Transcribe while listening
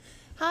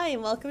Hi,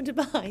 and welcome to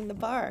Behind the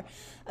Bar,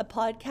 a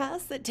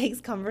podcast that takes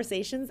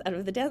conversations out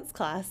of the dance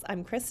class.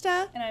 I'm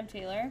Krista. And I'm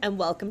Taylor. And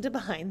welcome to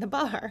Behind the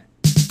Bar.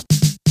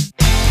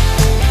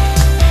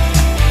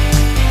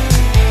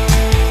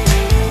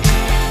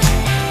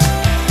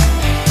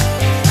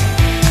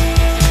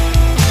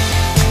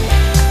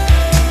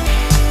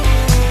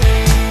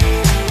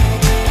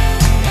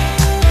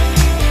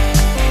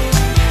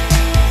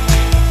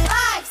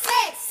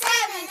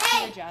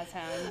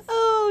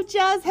 Oh,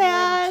 jazz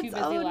hands. Too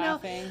busy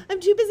laughing. No. I'm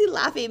too busy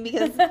laughing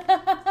because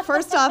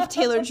first off,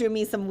 Taylor drew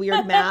me some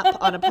weird map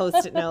on a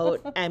Post-it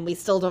note, and I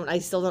still don't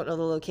know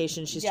the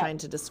location she's trying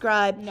to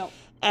describe. No.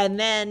 And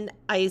then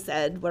I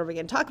said, what are we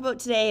going to talk about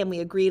today? And we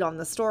agreed on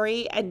the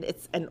story, and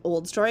it's an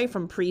old story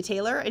from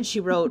pre-Taylor, and she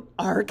wrote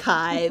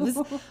archives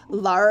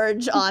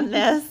large on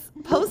this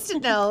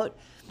Post-it note,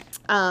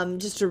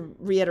 just to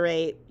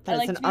reiterate that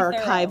it's an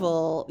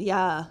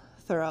archival,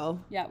 thorough.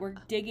 Yeah, we're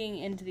digging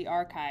into the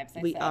archives.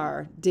 We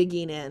are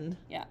digging in.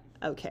 Yeah.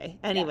 Okay.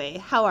 Anyway,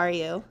 how are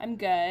you? I'm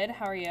good.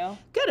 How are you?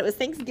 Good. It was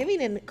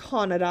Thanksgiving in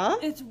Canada.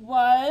 It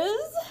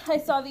was. I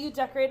saw that you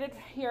decorated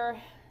your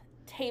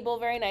table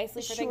very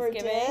nicely for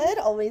Thanksgiving. Sure did.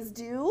 Always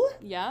do.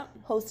 Yeah.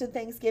 Hosted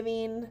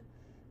Thanksgiving.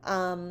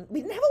 We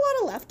didn't have a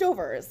lot of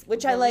leftovers,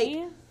 which I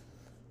like.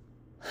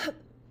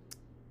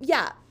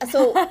 Yeah.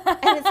 So,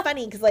 and it's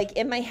funny because, like,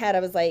 in my head,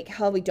 I was like,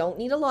 we don't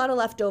need a lot of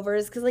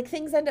leftovers because, like,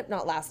 things end up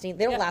not lasting.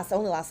 They don't last,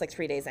 only last like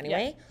 3 days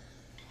anyway.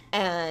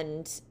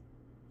 And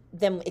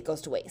then it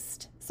goes to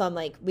waste. So I'm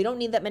like, we don't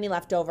need that many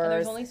leftovers. And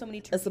there's only so many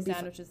turkey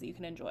sandwiches that you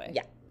can enjoy.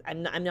 Yeah.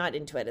 I'm not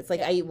into it. It's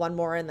like I eat one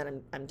more and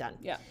then I'm done.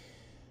 Yeah.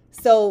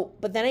 So,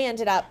 but then I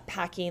ended up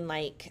packing,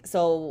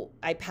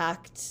 I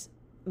packed,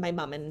 my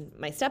mom and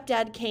my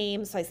stepdad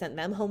came. So I sent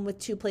them home with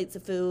 2 plates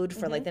of food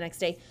for like the next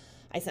day.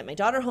 I sent my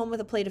daughter home with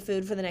a plate of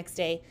food for the next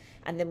day.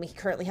 And then we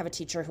currently have a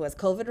teacher who has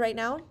COVID right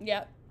now.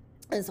 Yep.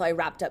 And so I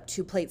wrapped up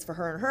 2 plates for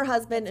her and her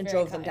husband and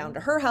drove them down to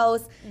her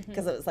house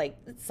because it was like,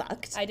 it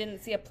sucked. I didn't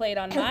see a plate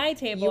on my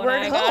table. You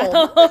weren't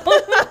home.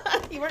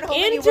 You weren't home. Interesting.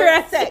 And you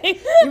weren't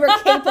sick. You were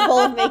capable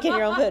of making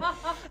your own food.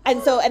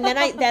 And so, and then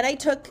I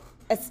took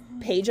a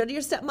page out of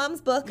your stepmom's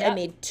book. Yep. I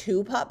made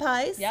 2 pot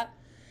pies. Yep.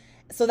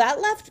 So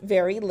that left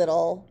very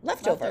little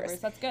leftovers.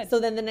 That's good. So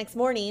then the next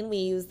morning we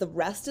used the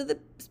rest of the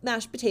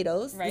mashed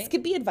potatoes. Right. This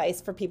could be advice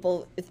for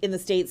people in the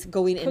States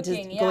going into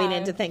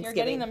Thanksgiving. You're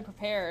getting them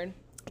prepared.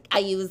 I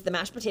used the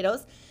mashed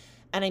potatoes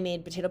and I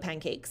made potato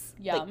pancakes,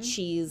 Yum. like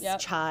cheese,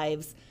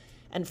 chives,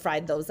 and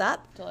fried those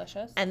up.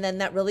 Delicious. And then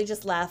that really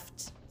just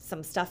left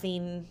some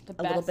stuffing,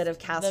 a little bit of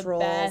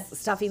casseroles.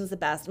 Stuffing's the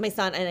best. My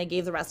son, and I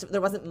gave the rest of it.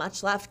 There wasn't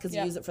much left because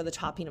you use it for the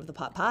topping of the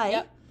pot pie.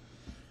 Yep.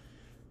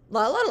 A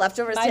lot of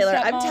leftovers, My Taylor.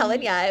 stepmom, I'm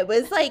telling you, it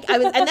was like,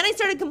 and then I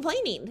started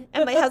complaining.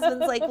 And my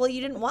husband's like, well,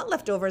 you didn't want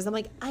leftovers. I'm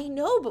like, I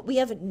know, but we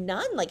have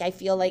none. Like, I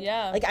feel like,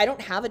 I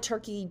don't have a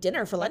turkey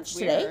dinner for lunch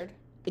today.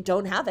 I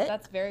don't have it.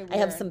 That's very weird. I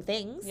have some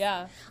things.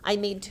 Yeah. I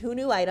made 2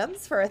 new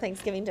items for a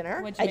Thanksgiving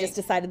dinner. I just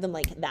decided them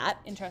like that.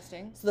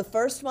 Interesting. So the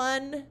first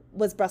one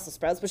was Brussels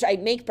sprouts, which I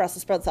make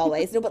Brussels sprouts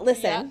always. No, but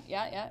listen.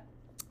 Yeah.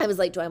 I was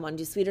like, do I want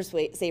to do sweet or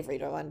savory?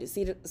 Do I want to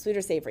do sweet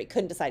or savory?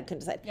 Couldn't decide.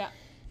 Yeah.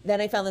 Then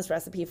I found this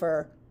recipe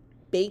for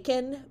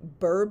bacon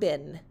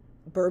bourbon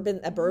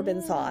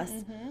sauce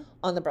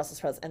on the Brussels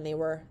sprouts, and they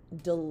were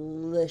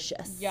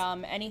delicious.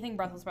 Yum. Anything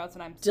Brussels sprouts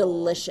and I'm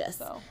delicious.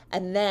 Sold, so.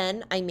 And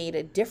then I made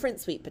a different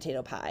sweet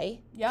potato pie.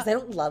 Yeah. Because I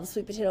don't love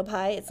sweet potato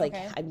pie. It's like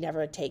I've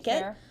never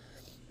taken it.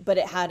 But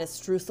it had a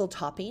streusel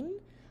topping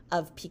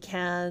of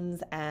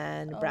pecans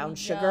and brown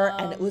sugar,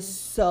 and it was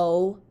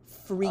so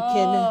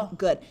freaking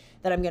good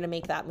that I'm going to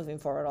make that moving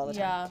forward all the time.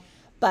 Yeah.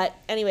 But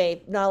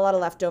anyway, not a lot of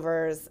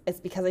leftovers.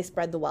 It's because I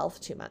spread the wealth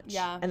too much.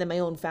 Yeah. And then my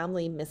own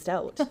family missed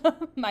out.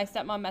 My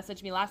stepmom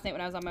messaged me last night when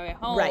I was on my way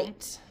home.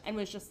 Right. And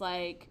was just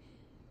like,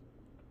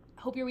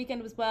 hope your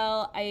weekend was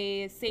well.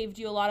 I saved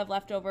you a lot of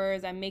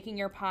leftovers. I'm making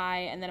your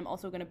pie. And then I'm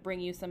also going to bring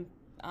you some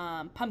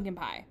pumpkin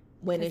pie.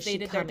 When is she coming?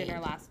 They did their dinner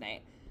last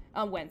night.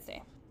 On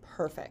Wednesday.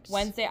 Perfect.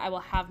 Wednesday, I will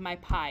have my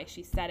pie.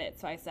 She said it.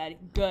 So I said,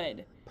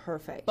 good.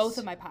 Perfect. Both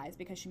of my pies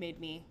because she made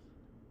me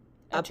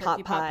a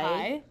turkey pot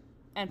pie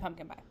and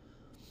pumpkin pie.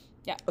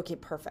 Yeah. Okay,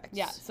 perfect.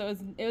 Yeah, so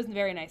it was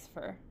very nice for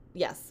her.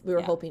 Yes, we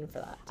were hoping for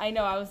that. I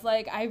know. I was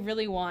like, I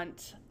really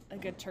want a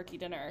good turkey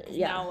dinner because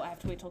now I have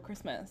to wait till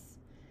Christmas.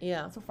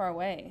 Yeah. It's so far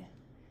away.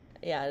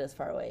 Yeah, it is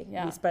far away.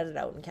 Yeah. We spread it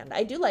out in Canada.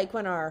 I do like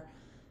when our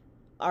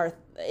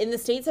in the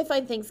States, I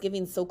find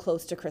Thanksgiving so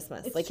close to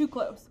Christmas. It's like too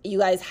close. You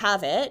guys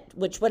have it,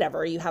 which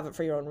whatever, you have it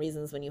for your own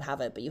reasons when you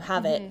have it, but you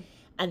have it.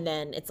 And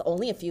then it's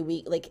only a few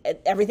weeks, like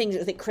everything,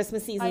 like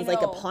Christmas season's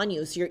like upon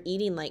you. So you're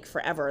eating like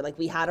forever. Like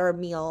we had our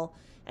meal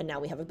and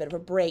now we have a bit of a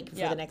break for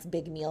the next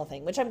big meal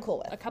thing, which I'm cool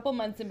with. A couple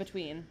months in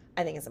between.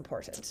 I think it's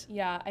important.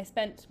 Yeah, I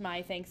spent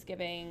my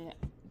Thanksgiving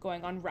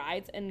going on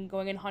rides and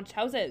going in haunted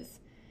houses.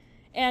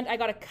 And I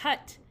got a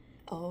cut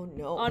Oh,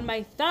 no. on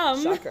my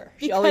thumb. Shocker.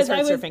 She always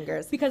hurts her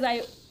fingers. Because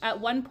at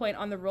one point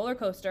on the roller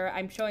coaster,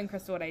 I'm showing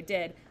Krista what I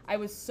did. I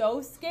was so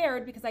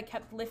scared because I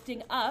kept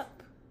lifting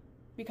up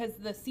because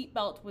the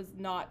seatbelt was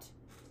not,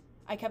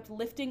 I kept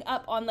lifting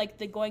up on like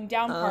the going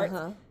down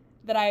parts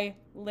that I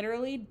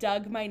literally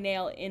dug my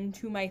nail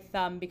into my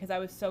thumb because I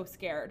was so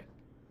scared.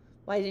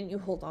 Why didn't you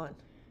hold on?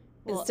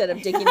 Well, Instead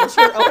of digging into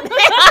your own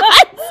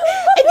hands.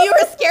 And you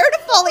were scared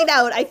of falling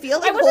out. I feel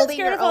like holding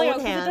your own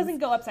hands. It doesn't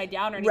go upside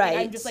down or anything. Right.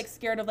 I'm just like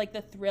scared of like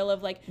the thrill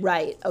of like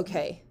right.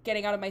 Okay.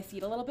 getting out of my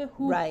seat a little bit.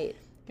 Whew. Right.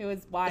 It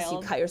was wild.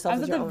 So you cut yourself I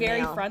was with at your the own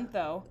very nail. front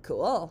though.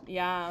 Cool.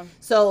 Yeah.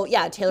 So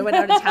yeah, Taylor went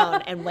out of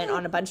town and went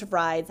on a bunch of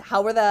rides.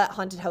 How were the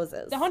haunted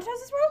houses? The haunted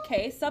houses were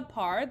okay,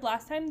 subpar.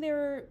 Last time they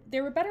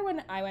were better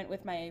when I went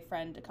with my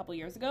friend a couple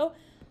years ago.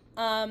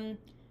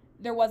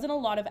 There wasn't a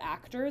lot of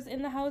actors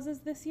in the houses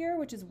this year,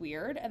 which is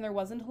weird, and there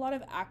wasn't a lot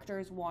of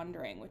actors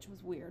wandering, which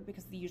was weird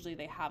because usually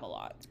they have a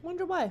lot.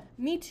 Wonder why.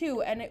 Me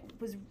too, and it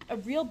was a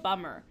real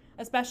bummer.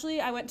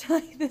 Especially I went to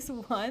like this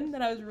one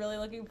that I was really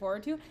looking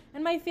forward to,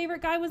 and my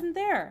favorite guy wasn't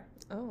there.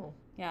 Oh.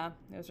 Yeah,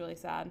 it was really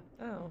sad.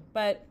 Oh.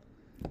 But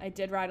I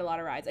did ride a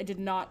lot of rides. I did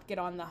not get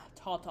on the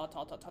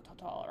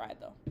tall ride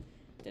though.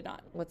 Did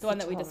not. What's the one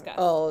that we discussed?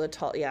 Oh, the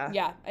tall, yeah.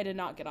 Yeah, I did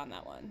not get on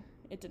that one.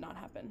 It did not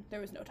happen. There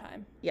was no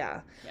time.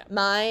 Yeah. Yeah.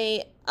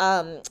 My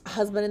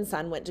husband and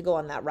son went to go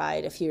on that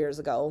ride a few years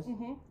ago.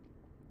 Mm-hmm.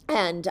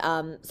 And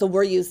so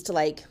we're used to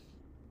like,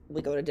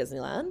 we go to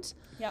Disneyland.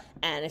 Yep.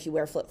 And if you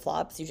wear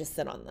flip-flops, you just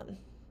sit on them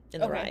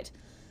in the Okay. ride.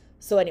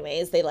 So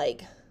anyways, they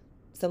like,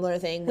 similar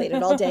thing,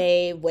 waited all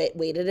day,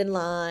 waited in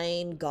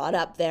line, got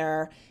up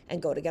there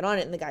and go to get on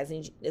it. And the guy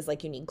is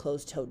like, you need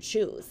closed-toed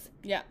shoes.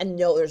 Yeah. And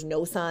no, there's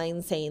no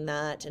sign saying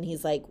that. And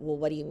he's like, well,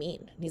 what do you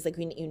mean? And he's like,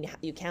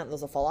 you can't,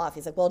 those will fall off.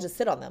 He's like, well, just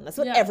sit on them. That's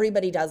what Yeah.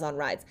 everybody does on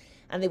rides.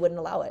 And they wouldn't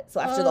allow it. So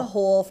after the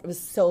whole, it was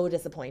so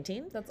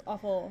disappointing. That's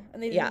awful.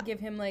 And they didn't Yeah. give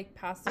him like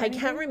passes. or I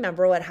can't anything?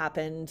 remember what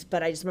happened,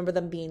 but I just remember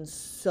them being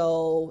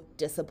so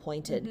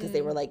disappointed because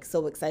they were like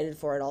so excited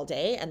for it all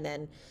day. And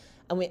then,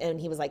 and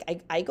he was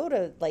like, I go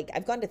to like,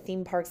 I've gone to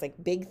theme parks, like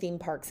big theme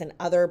parks in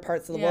other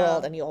parts of the Yeah.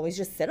 world, and you always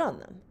just sit on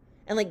them.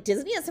 And like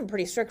Disney has some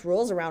pretty strict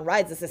rules around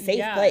rides. It's a safe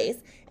Yeah. place,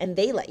 and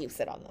they let you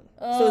sit on them.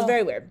 So it was Ugh.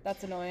 very weird.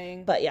 That's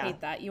annoying. But yeah.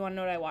 Hate that. You want to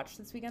know what I watched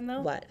this weekend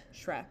though? What?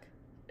 Shrek.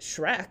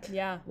 Shrek?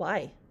 Yeah.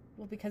 Why?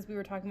 Well, because we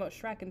were talking about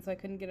Shrek, and so I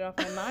couldn't get it off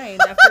my mind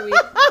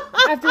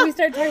after we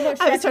started talking about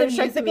Shrek, I was talking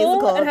Shrek the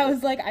musical. and I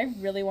was like, I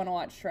really want to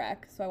watch Shrek,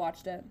 so I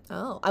watched it.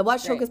 Oh, I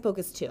watched Great. Hocus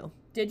Pocus too.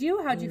 Did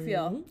you? How'd you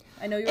feel?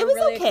 I know you were It was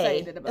really okay.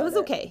 excited about it. It was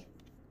okay.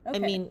 Okay. I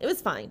mean, it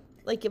was fine.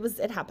 Like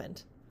it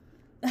happened.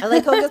 I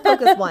like Hocus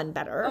Pocus 1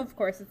 better. Of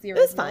course, it's the It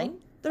original. was fine.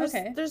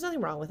 Okay. There's nothing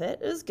wrong with it.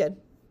 It was good.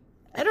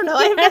 I don't know.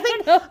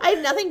 I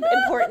have nothing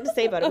important to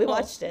say about it. We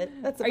watched it.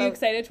 That's Are about. you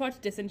excited to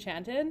watch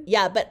Disenchanted?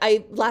 Yeah, but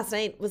I last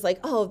night was like,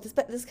 oh,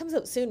 this comes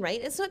out soon,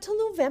 right? It's not till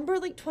November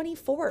like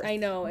 24th. I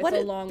know, it's What a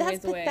long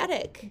ways away. That's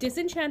pathetic.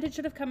 Disenchanted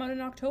should have come out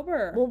in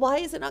October. Well, why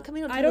is it not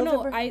coming out? I till don't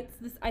know. November?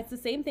 It's the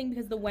same thing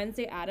because the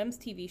Wednesday Addams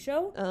TV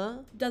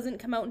show doesn't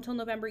come out until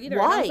November either.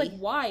 Why? And I was like,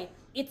 why?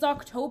 It's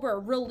October.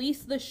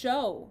 Release the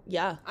show.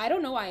 Yeah. I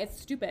don't know why. It's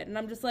stupid. And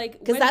I'm just like,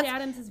 'Cause Wednesday that's-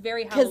 Addams is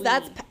very Halloween.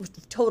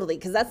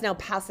 Because that's now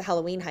past the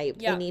Halloween hype.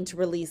 Yeah. They need to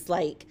release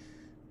like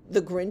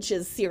the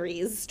Grinch's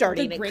series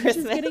starting The at Grinch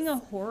Christmas. is getting a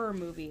horror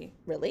movie.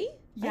 Really?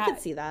 Yeah. I could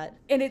see that.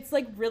 And it's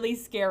like really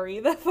scary.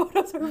 The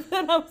photos are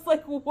and I was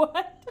like,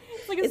 what?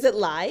 It's like Is it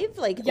live?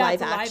 Like yeah, live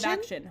it's a action? live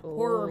action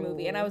horror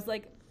movie. And I was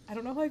like, I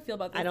don't know how I feel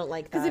about this. I don't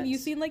like Because have that. you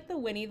seen like the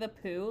Winnie the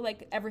Pooh?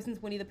 Like ever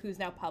since Winnie the Pooh's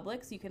now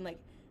public, so you can like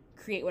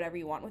create whatever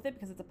you want with it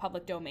because it's a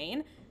public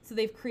domain. So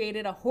they've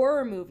created a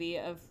horror movie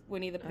of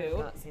Winnie the Pooh. I've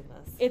not seen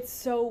this. It's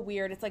so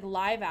weird. It's like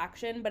live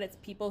action, but it's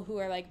people who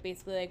are like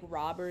basically like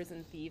robbers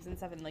and thieves and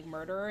stuff and like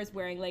murderers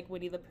wearing like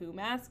Winnie the Pooh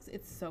masks.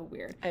 It's so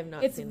weird. I have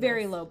not It's seen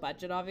very this. low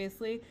budget,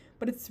 obviously,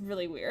 but it's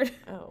really weird.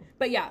 Oh.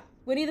 But yeah,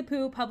 Winnie the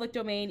Pooh, public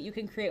domain. You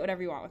can create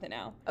whatever you want with it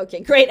now.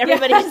 Okay, great.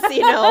 Everybody just so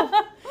you know.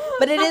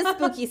 But it is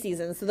spooky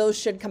season, so those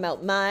should come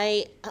out.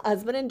 My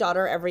husband and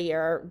daughter every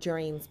year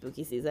during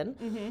spooky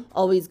season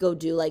always go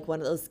do like one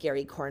of those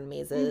scary corn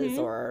mazes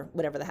or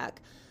whatever the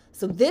heck.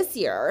 So this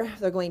year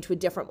they're going to a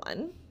different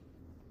one,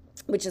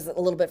 which is a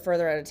little bit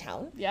further out of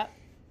town. Yeah.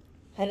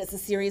 And it's a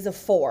series of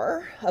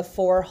four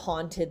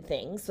haunted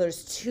things. So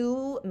there's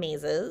 2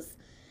 mazes.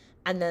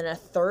 And then a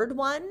third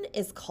one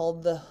is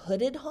called the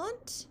Hooded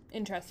Haunt.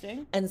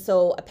 Interesting. And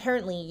so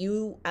apparently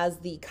you, as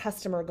the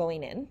customer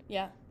going in,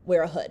 Yeah.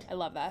 wear a hood. I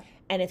love that.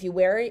 And if you're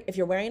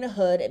wearing a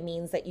hood, it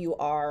means that you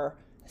are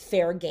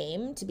fair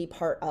game to be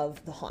part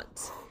of the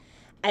haunt.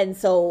 And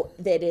so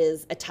it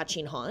is a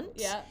touching haunt.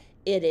 Yeah.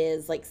 It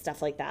is like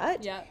stuff like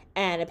that. Yeah.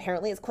 And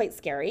apparently it's quite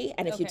scary.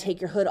 And if you Okay.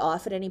 take your hood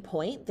off at any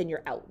point, then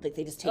you're out. Like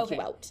they just take you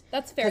out.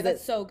 That's fair. 'Cause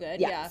That's it's- so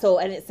good. Yeah. Yeah. So,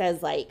 and it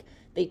says like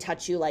they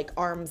touch you like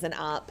arms and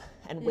up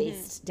Mm-hmm. and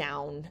waist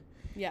down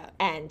Yeah.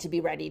 and to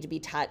be ready to be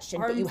touched.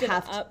 And Arms but you and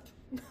have to. up.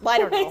 Well, I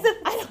don't know.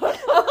 I don't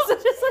know. So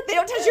just like, they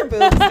don't touch your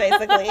boobs,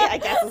 basically, I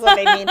guess is what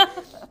they mean.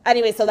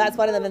 Anyway, so that's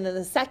one of them. And then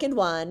the second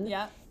one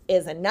Yeah.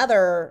 is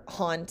another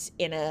haunt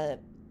in a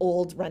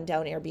old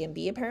rundown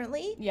Airbnb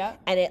apparently. Yeah.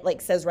 And it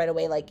like says right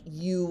away, like,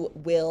 you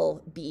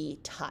will be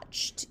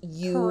touched.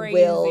 You Crazy.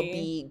 will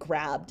be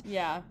grabbed.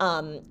 Yeah.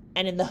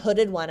 And in the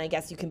hooded one, I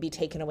guess you can be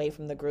taken away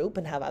from the group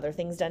and have other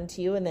things done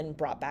to you and then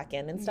brought back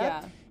in and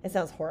stuff. Yeah. It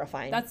sounds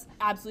horrifying. That's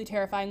absolutely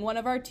terrifying. One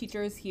of our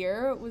teachers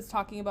here was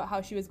talking about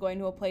how she was going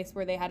to a place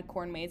where they had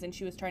corn maze and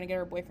she was trying to get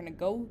her boyfriend to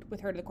go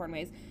with her to the corn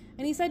maze.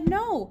 And he said,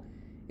 no,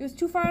 it was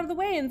too far out of the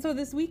way. And so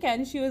this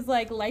weekend she was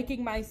like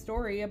liking my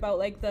story about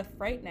like the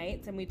Fright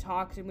Nights, and we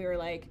talked and we were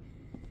like,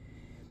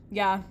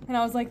 yeah. And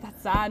I was like,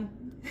 that's sad.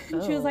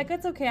 And she was like,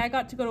 it's okay. I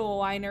got to go to a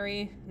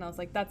winery. And I was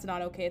like, that's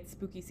not okay. It's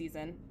spooky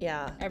season.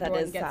 Yeah, Everyone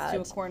that is gets sad.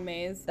 to a corn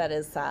maze. That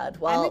is sad.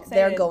 Well, excited.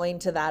 they're going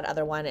to that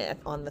other one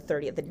on the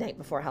 30th, the night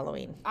before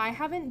Halloween. I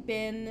haven't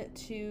been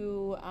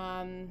to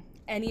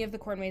any of the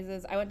corn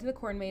mazes. I went to the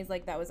corn maze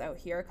like that was out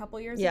here a couple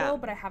years ago,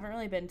 but I haven't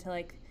really been to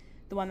like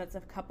the one that's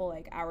a couple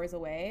like hours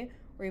away,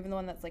 or even the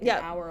one that's like an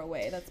hour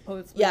away. That's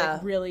supposed to be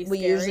like really scary.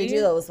 We usually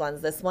do those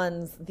ones. This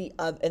one's the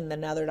in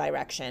another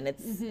direction.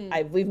 It's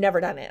we've never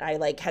done it. I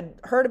like had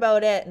heard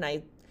about it and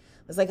I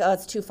was like, oh,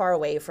 it's too far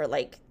away for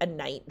like a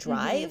night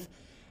drive.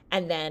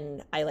 And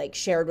then I like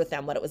shared with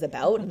them what it was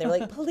about, and they're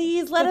like,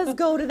 please let us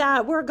go to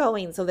that. We're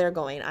going. So they're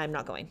going. I'm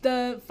not going.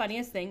 The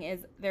funniest thing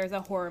is there's a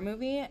horror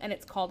movie and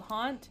it's called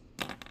Haunt.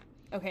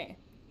 Okay.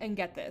 And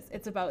get this,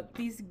 it's about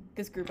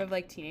this group of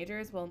like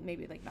teenagers, well,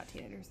 maybe like not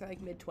teenagers, they're like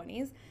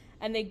mid-20s,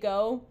 and they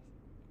go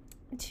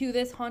to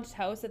this haunted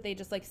house that they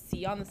just like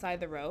see on the side of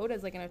the road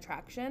as like an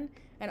attraction,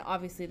 and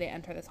obviously they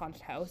enter this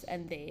haunted house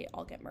and they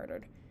all get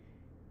murdered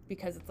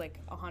because it's like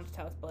a haunted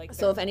house, but like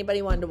so if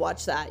anybody wanted to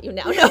watch that, you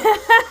now know.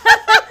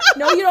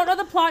 No, you don't know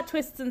the plot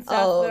twists and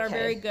stuff that are okay.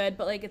 very good,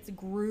 but like it's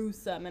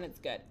gruesome and it's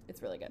good.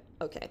 It's really good.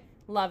 Okay.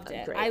 Loved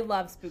it. Great. I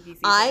love spooky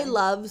season. I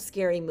love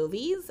scary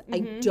movies. I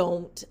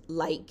don't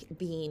like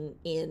being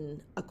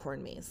in a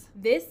corn maze.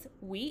 This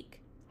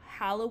week,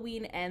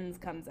 Halloween Ends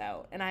comes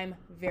out, and I'm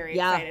very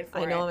excited for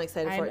it. I know I'm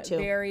excited for it too.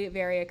 I'm very,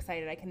 very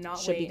excited. I cannot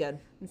wait. Should be good.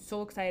 I'm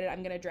so excited.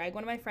 I'm going to drag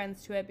one of my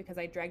friends to it because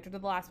I dragged her to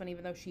the last one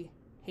even though she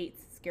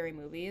hates scary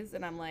movies,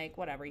 and I'm like,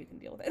 whatever, you can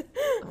deal with it.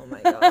 Oh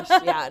my gosh.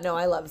 Yeah, no,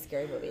 I love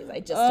scary movies. I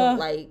just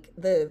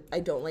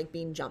don't like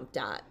being jumped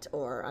at,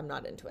 or I'm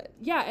not into it.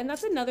 Yeah, and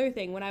that's another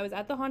thing. When I was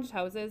at the haunted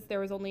houses, there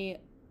was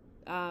only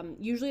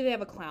usually they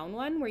have a clown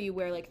one where you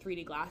wear like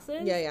 3D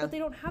glasses. Yeah. But they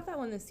don't have that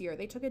one this year.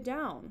 They took it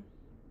down.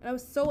 And I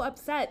was so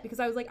upset because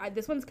I was like,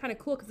 this one's kind of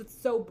cool because it's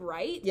so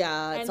bright.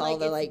 Yeah, it's and, all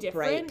the like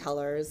different. bright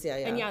colors. Yeah.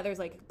 And yeah, there's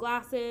like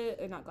glasses,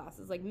 or not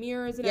glasses, like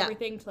mirrors and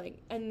everything to like,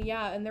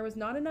 and there was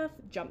not enough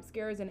jump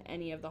scares in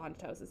any of the haunted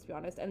houses, to be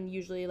honest. And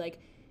usually like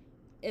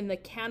in the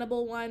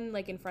cannibal one,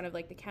 like in front of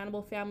like the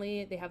cannibal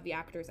family, they have the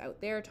actors out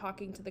there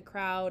talking to the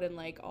crowd and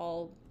like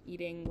all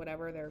eating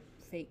whatever their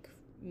fake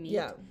meat.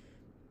 Yeah.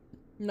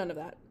 None of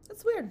that.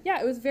 That's weird.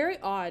 Yeah, it was very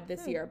odd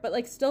this year, but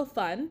like still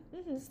fun.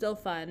 Still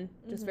fun.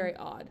 Just very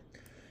odd.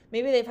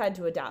 Maybe they've had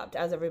to adapt,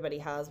 as everybody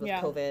has with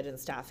COVID and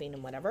staffing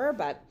and whatever.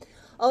 But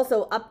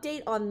also,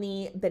 update on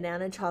the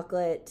banana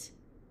chocolate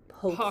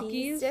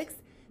Pokey sticks.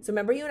 So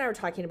remember you and I were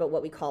talking about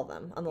what we call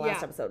them on the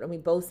last episode, and we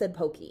both said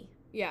Pokey.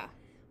 Yeah.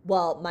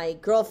 Well, my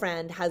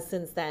girlfriend has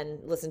since then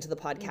listened to the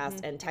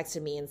podcast and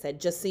texted me and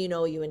said, just so you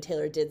know, you and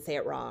Taylor did say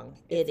it wrong.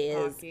 It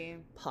is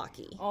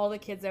Pocky. All the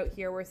kids out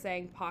here were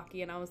saying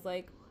Pocky, and I was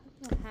like,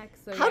 what the heck?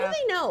 So how do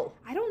they know?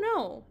 I don't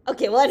know.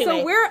 Okay, well,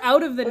 anyway. So we're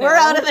out of the know. We're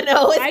out of the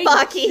know. It's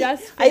Pocky.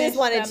 I just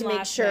wanted to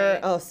make sure.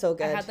 Night. Oh, so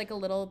good. I had like a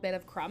little bit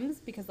of crumbs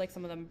because like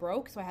some of them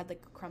broke, so I had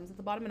like crumbs at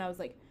the bottom, and I was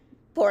like,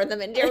 pouring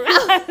them into your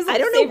mouth. I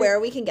don't know where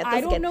we can get this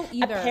again. I don't know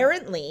either.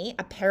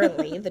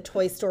 Apparently, the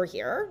toy store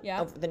here,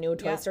 the new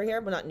toy store here,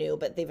 well, not new,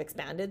 but they've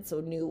expanded. So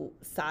new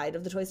side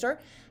of the toy store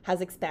has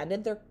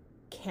expanded their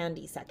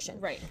candy section.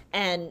 Right.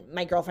 And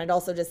my girlfriend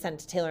also just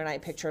sent Taylor and I a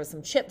picture of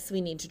some chips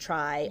we need to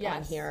try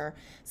on here.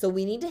 So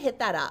we need to hit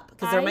that up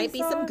because there might be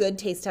some good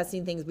taste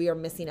testing things we are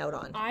missing out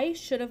on. I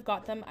should have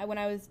got them. When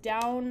I was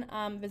down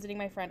visiting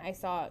my friend, I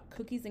saw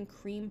cookies and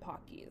cream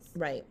Pockies.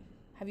 Right.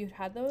 Have you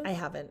had those? I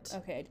haven't.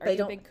 Okay. Are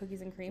you a big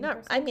cookies and cream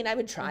person? I mean, I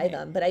would try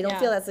them, but I don't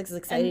feel that's as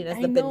exciting as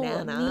the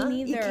banana.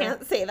 Me neither. You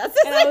can't say that's as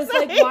exciting. I was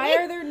exciting. like, why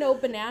are there no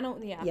banana?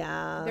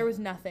 Yeah. There was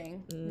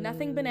nothing.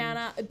 Nothing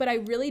banana. But I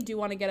really do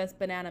want to get us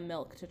banana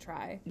milk to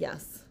try.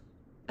 Yes.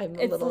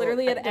 It's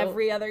literally at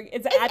every other.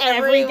 It's at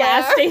every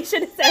gas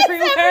station. It's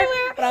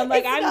everywhere. But I'm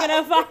like, I'm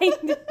gonna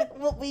find it.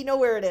 Well, we know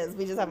where it is.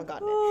 We just haven't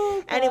gotten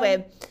it.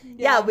 Anyway,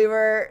 we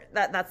were.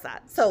 That's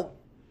that. So.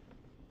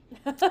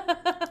 On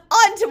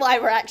to why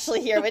we're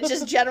actually here, which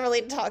is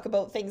generally to talk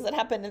about things that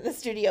happen in the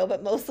studio,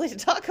 but mostly to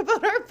talk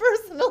about our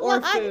personal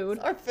lives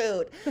or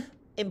food.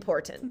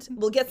 Important.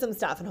 We'll get some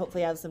stuff and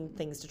hopefully have some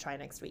things to try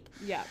next week.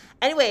 Yeah.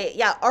 Anyway,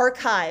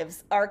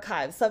 archives.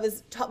 So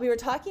we were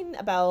talking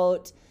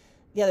about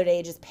the other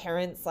day, just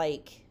parents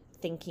like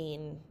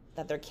thinking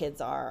that their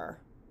kids are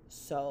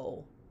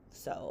so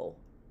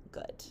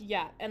good.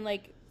 Yeah, and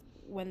like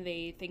when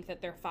they think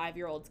that their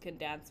 5-year-olds can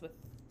dance with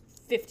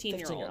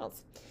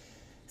 15-year-olds.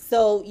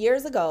 So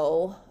years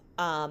ago,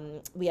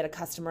 we had a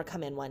customer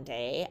come in one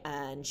day,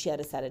 and she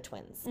had a set of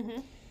twins.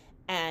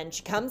 And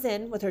she comes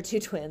in with her two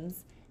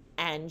twins,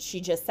 and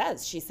she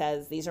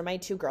says, these are my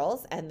two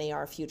girls, and they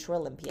are future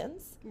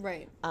Olympians.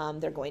 Right.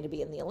 They're going to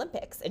be in the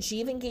Olympics. And she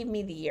even gave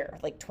me the year,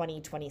 like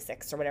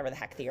 2026 or whatever the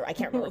heck the year. I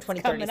can't remember,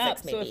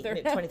 2036 maybe.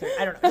 2030,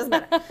 I don't know. Doesn't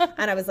matter.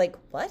 And I was like,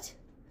 what?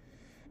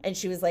 And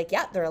she was like,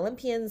 yeah, they're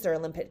Olympians. They're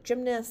Olympic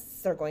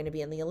gymnasts. They're going to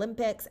be in the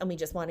Olympics. And we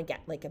just want to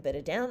get like a bit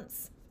of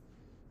dance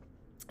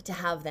to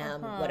have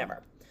them,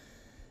 whatever.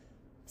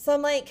 So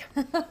I'm like,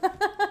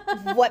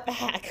 what the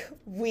heck?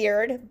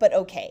 Weird, but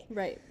okay.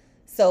 Right.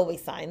 So we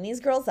sign these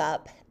girls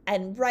up,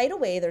 and right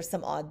away there's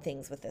some odd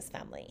things with this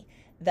family.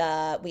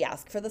 We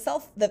ask for the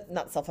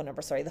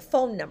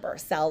phone number,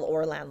 cell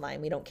or landline.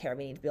 We don't care.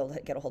 We need to be able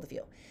to get a hold of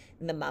you.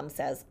 And the mom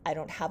says, I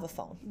don't have a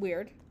phone.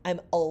 Weird.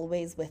 I'm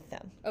always with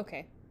them.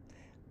 Okay.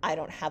 I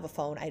don't have a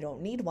phone. I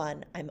don't need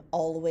one. I'm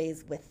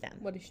always with them.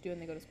 What does she do when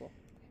they go to school?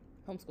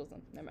 Homeschools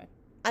them. Never mind.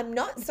 I'm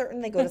not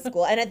certain they go to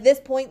school. And at this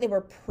point, they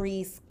were before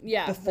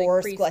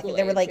like school. I think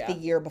they were like the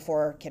year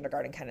before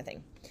kindergarten kind of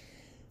thing.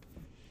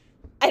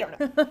 I don't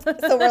know.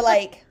 So we're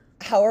like,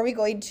 how are we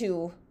going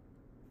to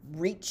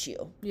reach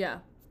you? Yeah.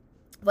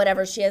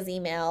 Whatever. She has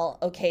email.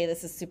 Okay,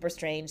 this is super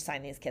strange.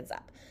 Sign these kids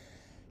up.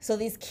 So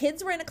these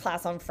kids were in a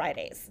class on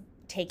Fridays,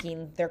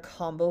 taking their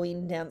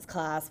comboing dance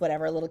class,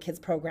 whatever, little kids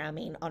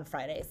programming on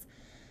Fridays.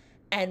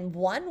 And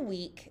 1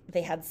 week,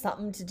 they had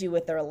something to do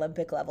with their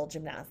Olympic level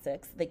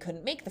gymnastics. They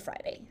couldn't make the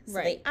Friday. So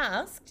they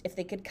asked if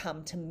they could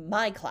come to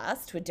my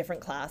class, to a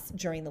different class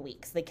during the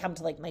week. So they come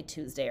to like my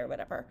Tuesday or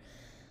whatever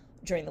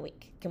during the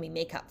week. Can we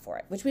make up for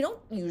it? Which we don't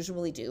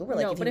usually do. We're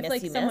like, no, if but you if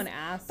miss, like someone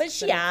asked. But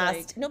she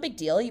asked, no big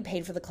deal. You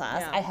paid for the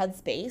class. Yeah. I had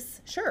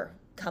space. Sure.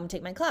 Come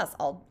take my class.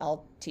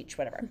 I'll teach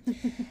whatever.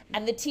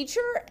 And the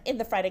teacher in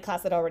the Friday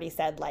class had already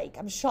said, like,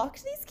 I'm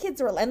shocked these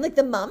kids are, and like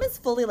the mom is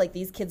fully like,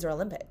 these kids are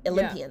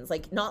Olympians.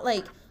 Like, not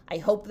like, I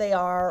hope they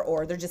are,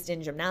 or they're just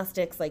in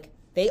gymnastics. Like,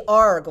 they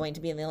are going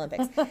to be in the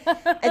Olympics.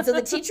 And so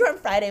the teacher on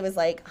Friday was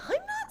like, I'm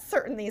not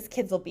certain these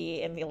kids will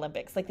be in the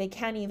Olympics. Like, they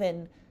can't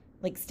even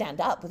like stand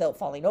up without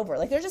falling over.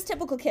 Like, they're just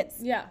typical kids.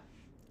 Yeah.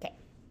 Okay.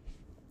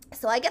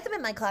 So I get them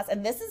in my class,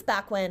 and this is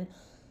back when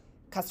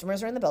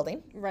customers are in the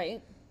building.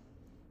 Right.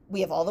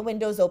 We have all the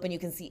windows open. You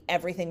can see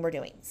everything we're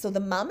doing. So the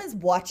mom is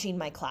watching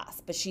my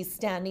class, but she's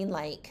standing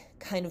like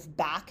kind of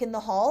back in the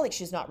hall. Like,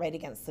 she's not right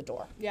against the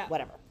door. Yeah.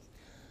 Whatever.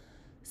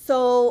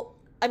 So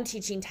I'm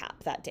teaching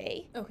tap that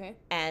day. Okay.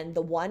 And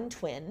the one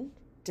twin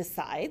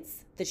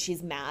decides that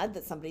she's mad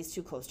that somebody's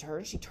too close to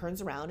her. She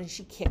turns around and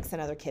she kicks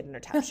another kid in her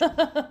tap shoe.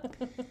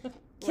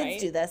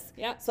 Kids do this.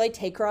 Yeah. So I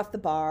take her off the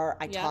bar.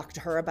 I talk to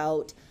her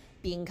about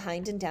being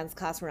kind in dance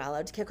class. We're not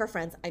allowed to kick our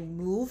friends. I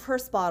move her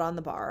spot on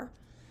the bar.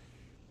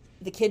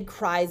 The kid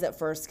cries at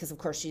first because, of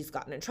course, she's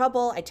gotten in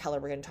trouble. I tell her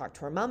we're going to talk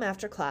to her mom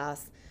after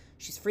class.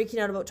 She's freaking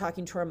out about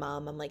talking to her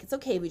mom. I'm like, it's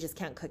okay. We just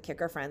can't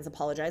kick our friends.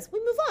 Apologize. We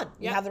move on.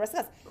 We have the rest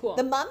of us. Cool.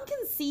 The mom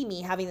can see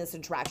me having this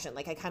interaction.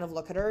 Like, I kind of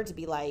look at her to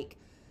be like,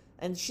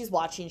 and she's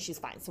watching. She's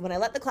fine. So when I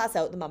let the class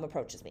out, the mom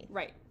approaches me.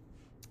 Right.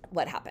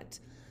 What happened?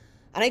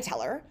 And I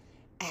tell her,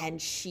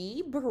 and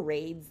she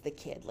berates the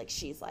kid. Like,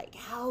 she's like,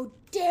 how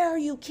dare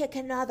you kick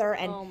another?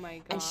 And, oh my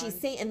God. And she's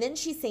saying, and then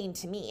she's saying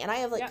to me, and I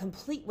have like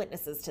complete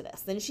witnesses to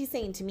this. Then she's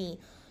saying to me,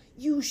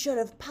 you should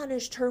have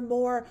punished her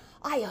more.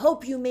 I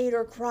hope you made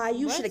her cry.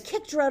 You should have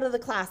kicked her out of the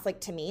class. Like,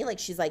 to me, like,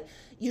 she's like,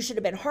 you should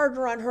have been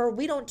harder on her.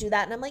 We don't do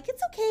that. And I'm like,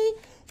 it's okay.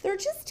 They're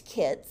just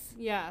kids.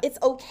 Yeah. It's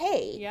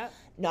okay. Yeah.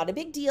 Not a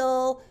big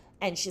deal.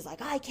 And she's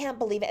like, I can't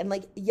believe it. And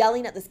like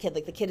yelling at this kid.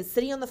 Like, the kid is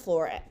sitting on the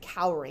floor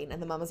cowering,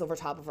 and the mom is over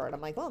top of her. And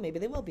I'm like, well, maybe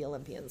they will be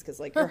Olympians because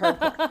like you're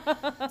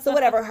hardcore. So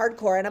whatever,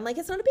 hardcore. And I'm like,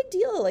 it's not a big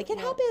deal. Like, it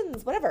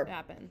happens. Whatever. It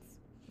happens.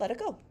 Let it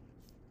go.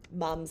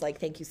 Mom's like,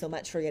 thank you so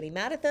much for getting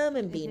mad at them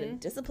and being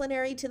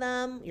disciplinary to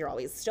them. You're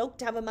always stoked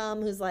to have a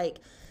mom who's like,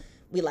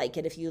 we like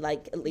it if you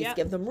like at least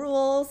give them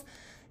rules.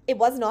 It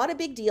was not a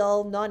big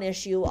deal,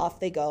 non-issue, off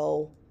they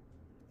go.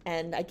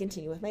 And I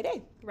continue with my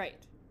day. Right.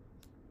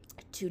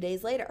 2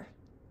 days later,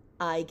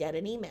 I get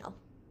an email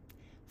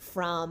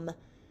from,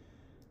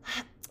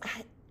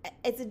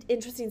 it's an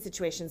interesting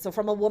situation. So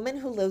from a woman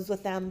who lives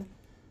with them,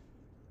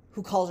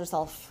 who calls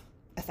herself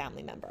a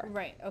family member.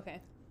 Right,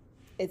 okay.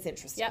 It's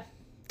interesting. Yep.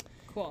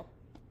 Cool.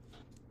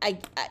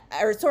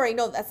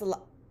 That's a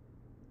lot.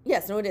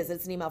 Yes, no, it is.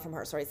 It's an email from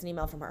her. Sorry, it's an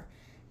email from her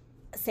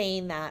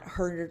saying that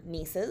her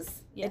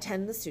nieces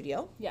attend the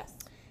studio. Yes.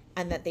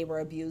 And that they were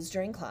abused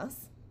during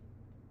class.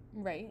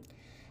 Right.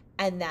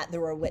 And that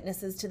there were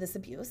witnesses to this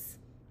abuse.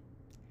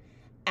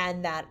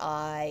 And that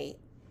I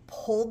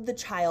pulled the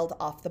child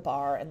off the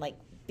bar and like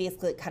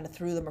basically kind of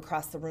threw them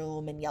across the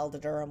room and yelled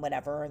at her and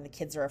whatever. And the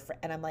kids are afraid.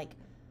 And I'm like,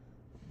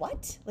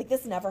 what? Like,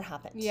 this never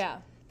happened. Yeah.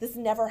 This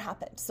never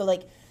happened. So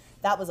like,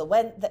 that was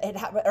it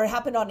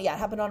happened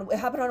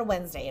on a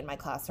Wednesday in my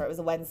class, or it was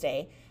a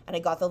Wednesday, and I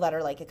got the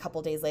letter like a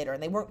couple days later,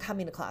 and they weren't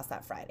coming to class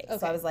that Friday. Okay.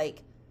 So I was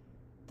like,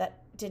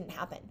 that didn't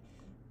happen.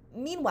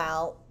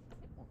 Meanwhile,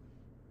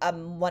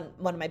 one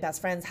of my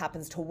best friends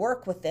happens to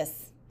work with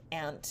this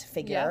aunt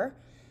figure.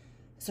 Yeah.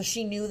 So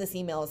she knew this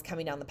email was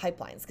coming down the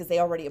pipelines because they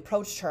already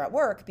approached her at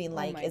work being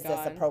like, my is this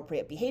God.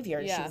 appropriate behavior?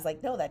 And she Yeah. was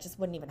like, no, that just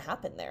wouldn't even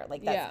happen there.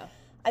 Like, that's, Yeah.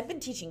 I've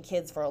been teaching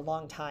kids for a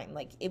long time.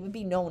 Like, it would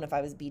be known if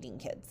I was beating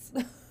kids.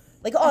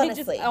 Like,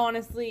 honestly.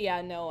 Honestly,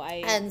 yeah, no,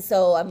 And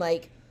so I'm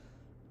like,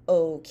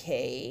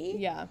 okay.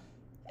 yeah.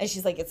 And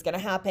she's like, it's going to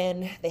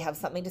happen. They have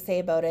something to say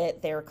about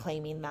it. They're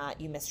claiming that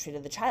you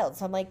mistreated the child.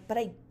 So I'm like, but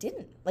I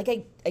didn't. Like,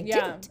 I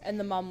didn't. And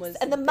the mom was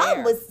And the mom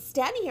there. was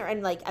standing here.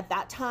 And, like, at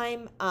that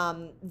time,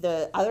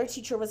 the other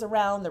teacher was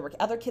around. There were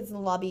other kids in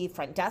the lobby.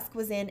 Front desk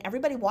was in.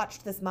 Everybody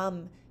watched this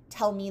mom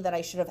tell me that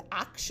I should have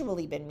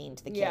actually been mean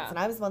to the kids. Yeah. And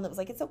I was the one that was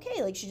like, it's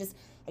okay. Like,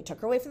 I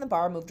took her away from the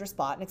bar, moved her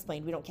spot, and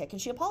explained we don't kick.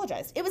 And she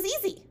apologized. It was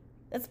easy.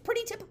 That's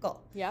pretty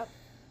typical. Yep.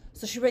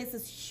 So she writes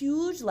this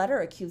huge letter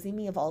accusing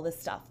me of all this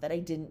stuff that I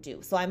didn't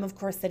do. So I'm, of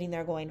course, sitting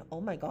there going,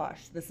 oh my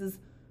gosh, this is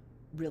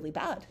really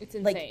bad. It's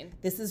insane.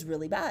 Like, this is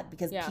really bad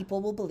because Yeah.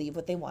 people will believe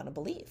what they want to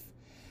believe.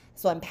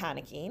 So I'm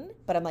panicking,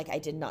 but I'm like, I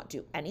did not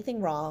do anything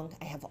wrong.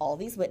 I have all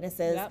these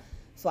witnesses. Yep.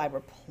 So I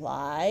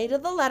reply to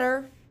the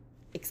letter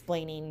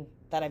explaining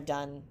that I've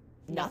done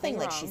nothing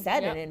like she wrong.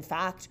 said. Yep. And in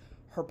fact,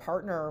 her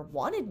partner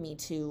wanted me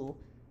to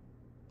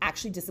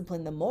actually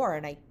discipline them more.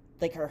 And I,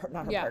 like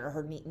not her Yeah.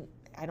 partner,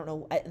 I don't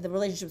know. The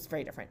relationship's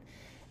very different.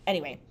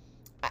 Anyway,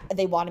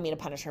 they wanted me to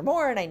punish her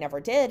more, and I never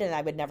did, and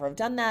I would never have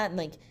done that. And,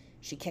 like,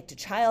 she kicked a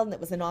child, and it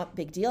was a not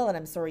big deal, and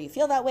I'm sorry you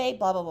feel that way,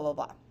 blah, blah, blah, blah,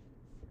 blah.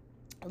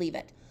 Leave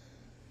it.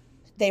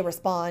 They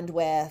respond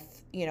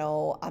with, you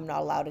know, I'm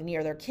not allowed to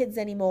near their kids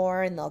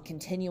anymore, and they'll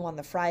continue on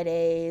the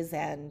Fridays,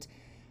 and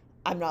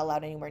I'm not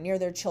allowed anywhere near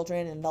their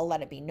children, and they'll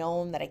let it be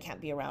known that I can't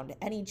be around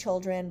any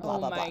children, blah,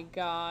 blah, Oh my blah.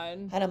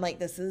 God. And I'm like,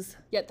 this is...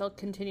 Yet they'll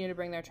continue to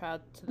bring their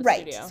child to the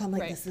Right. studio. So I'm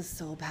like, this is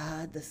so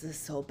bad. This is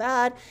so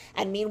bad.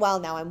 And meanwhile,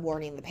 now I'm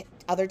warning the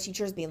other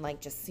teachers, being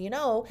like, just so you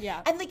know.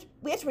 Yeah. And, like,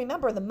 we have to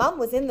remember the mom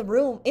was in the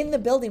room, in the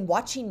building,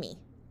 watching me.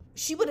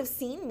 She would have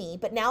seen me,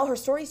 but now her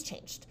story's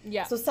changed.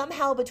 Yeah. So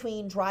somehow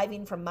between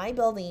driving from my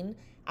building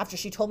after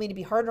she told me to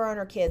be harder on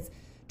her kids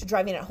to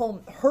driving at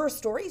home, her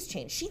story's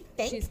changed. She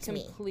thanked She's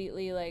me.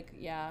 completely like,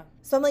 yeah.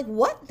 So I'm like,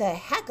 what the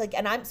heck? Like,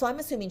 and I'm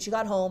assuming she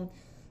got home,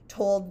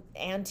 told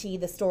Auntie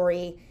the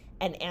story,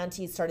 and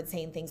Auntie started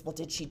saying things. Well,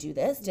 did she do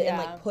this? And Yeah.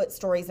 like put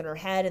stories in her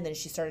head, and then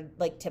she started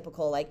like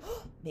typical, like,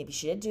 oh, maybe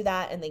she did do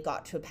that, and they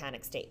got to a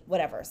panic state.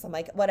 Whatever. So I'm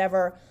like,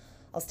 whatever.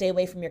 I'll stay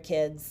away from your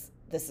kids.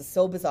 This is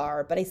so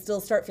bizarre, but I still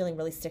start feeling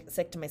really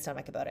sick to my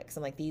stomach about it because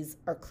I'm like, these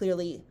are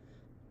clearly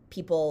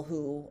people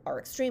who are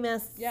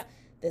extremists. Yeah.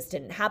 This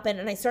didn't happen.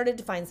 And I started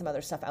to find some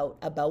other stuff out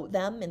about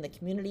them in the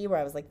community where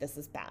I was like, this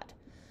is bad.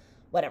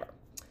 Whatever.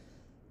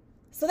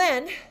 So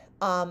then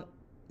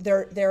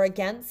they're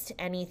against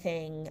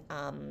anything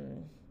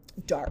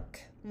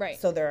dark. Right.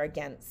 So they're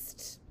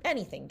against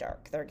anything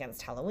dark. They're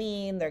against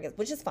Halloween. They're against,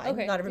 which is fine.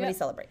 Okay, Not everybody yeah.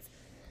 celebrates.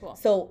 Cool.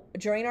 So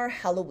during our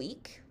Halloween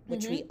week,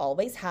 which we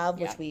always have,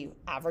 which Yeah. we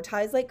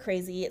advertise like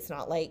crazy, it's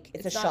not like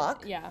it's a not-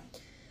 shock. Yeah.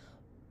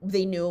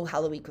 They knew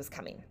Halloween week was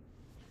coming.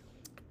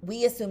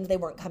 We assumed they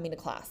weren't coming to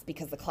class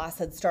because the class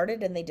had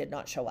started and they did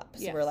not show up.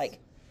 So Yes. we're like,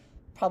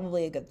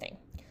 probably a good thing.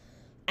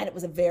 And it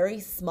was a very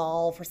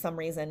small, for some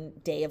reason,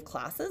 day of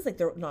classes. Like,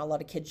 there not a lot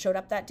of kids showed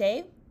up that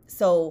day.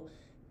 So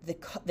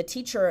the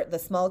teacher, the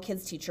small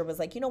kids teacher, was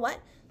like, you know what?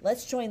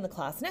 Let's join the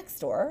class next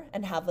door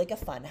and have like a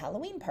fun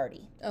Halloween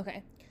party.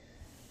 Okay.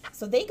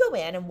 So they go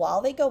in, and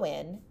while they go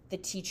in, the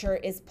teacher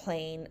is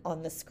playing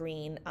on the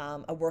screen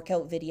a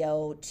workout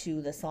video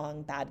to the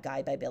song Bad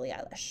Guy by Billie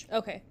Eilish.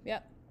 Okay.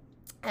 Yep.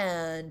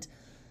 And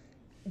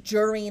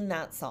during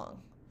that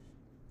song,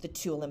 the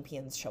two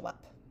Olympians show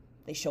up.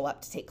 They show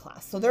up to take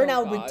class. So they're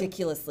now God.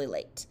 ridiculously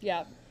late.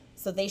 Yep.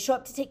 So they show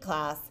up to take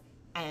class,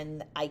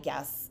 and I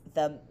guess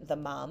the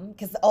mom,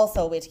 because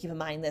also we have to keep in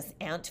mind this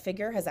aunt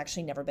figure has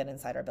actually never been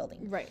inside our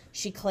building. Right.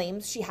 She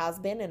claims she has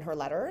been in her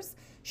letters.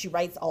 She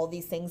writes all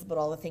these things about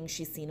all the things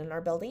she's seen in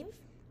our building.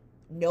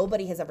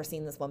 Nobody has ever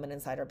seen this woman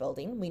inside our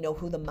building. We know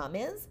who the mom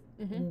is.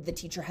 Mm-hmm. The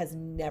teacher has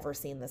never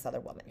seen this other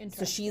woman. So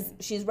Interesting.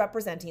 she's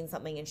representing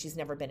something, and she's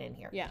never been in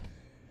here. Yeah.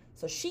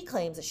 So she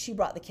claims that she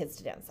brought the kids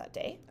to dance that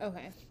day,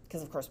 Okay.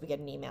 because of course we get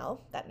an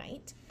email that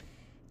night,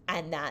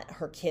 and that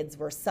her kids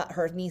were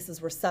her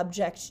nieces were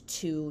subject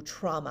to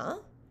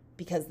trauma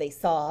because they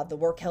saw the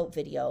workout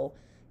video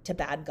to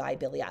Bad Guy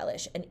Billie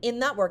Eilish. And in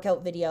that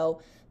workout video,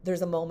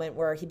 there's a moment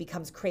where he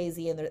becomes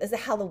crazy, and there's a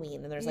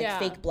Halloween, and there's like Yeah.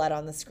 fake blood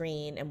on the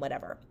screen and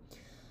whatever.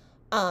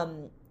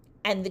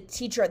 And the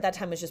teacher at that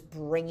time was just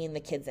bringing the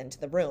kids into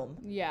the room.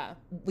 Yeah.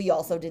 We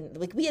also didn't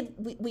like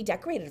we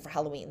decorated for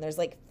Halloween. There's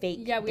like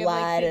fake Yeah. We blood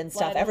have like fake and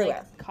stuff blood everywhere.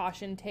 And, like,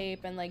 caution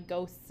tape and like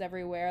ghosts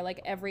everywhere,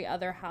 like every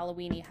other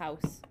Halloweeny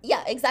house.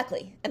 Yeah,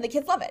 exactly. And the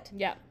kids love it.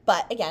 Yeah.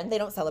 But again, they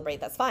don't celebrate.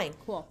 That's fine.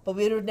 Cool. But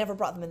we would have never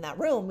brought them in that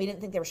room. We didn't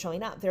think they were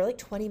showing up. They were like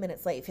 20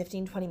 minutes late,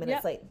 15, 20 minutes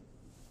Yep. late.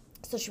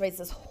 So she writes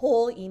this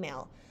whole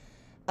email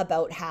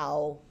about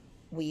how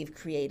we've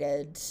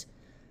created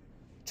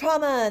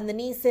trauma in the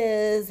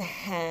nieces,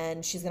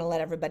 and she's going to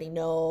let everybody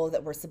know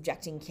that we're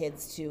subjecting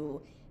kids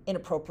to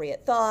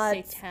inappropriate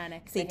thoughts,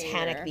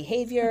 Satanic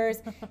behaviors.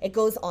 It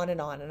goes on. And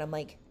I'm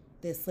like,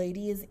 this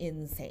lady is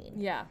insane.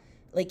 Yeah.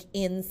 like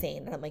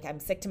insane. And I'm like, I'm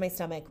sick to my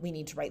stomach. We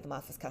need to write them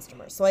off as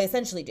customers. So I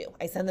essentially do.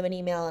 I send them an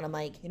email and I'm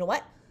like, you know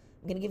what?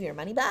 I'm going to give you your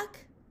money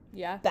back.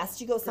 Yeah.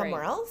 Best you go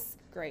somewhere else.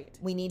 Great.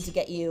 We need to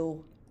get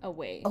you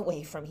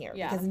away from here.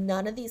 Yeah. Because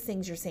none of these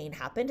things you're saying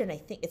happened. And I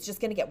think it's just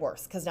going to get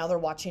worse because now they're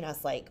watching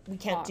us like we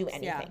can't do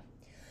anything. Yeah.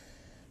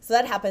 So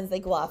that happens. They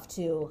go off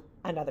to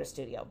another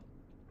studio.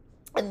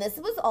 And this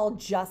was all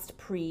just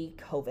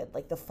pre-COVID,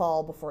 like the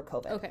fall before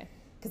COVID. Okay.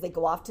 Because they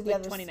go off to the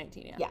other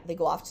 2019, yeah. Yeah, they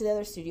go off to the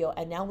other studio,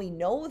 and now we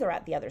know they're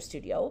at the other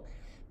studio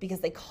because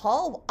they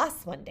call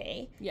us one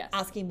day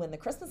asking when the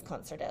Christmas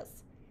concert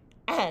is.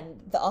 And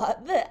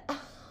the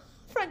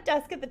front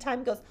desk at the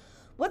time goes,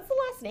 what's the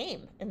last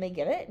name? And they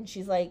give it, and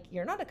she's like,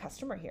 you're not a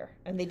customer here.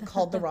 And they'd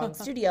called the wrong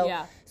studio.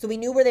 Yeah. So we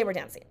knew where they were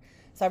dancing.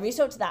 So I reached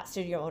out to that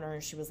studio owner,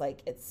 and she was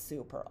like, it's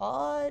super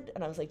odd.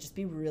 And I was like, just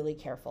be really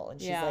careful.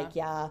 And she's like,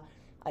 yeah,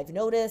 I've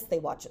noticed they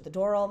watch at the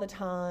door all the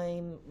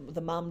time.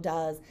 The mom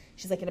does.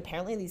 She's like, and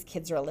apparently these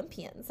kids are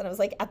Olympians. And I was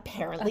like,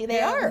 apparently they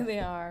are. They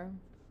are.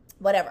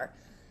 Whatever.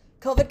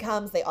 COVID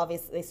comes.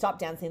 They stop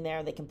dancing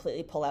there. They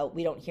completely pull out.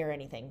 We don't hear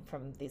anything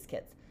from these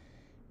kids.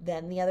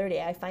 Then the other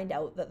day I find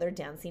out that they're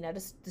dancing at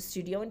the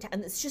studio in town.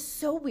 And it's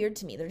just so weird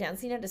to me. They're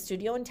dancing at a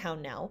studio in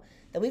town now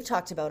that we've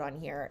talked about on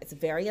here. It's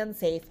very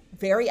unsafe,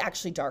 very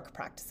actually dark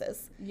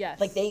practices. Yes.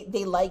 Like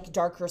they like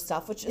darker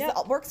stuff, which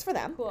works for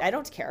them. Cool. I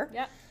don't care.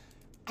 Yeah.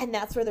 And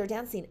that's where they're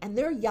dancing. And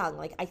they're young.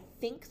 Like, I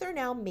think they're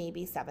now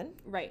maybe 7.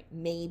 Right.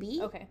 Maybe.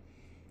 Okay.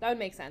 That would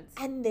make sense.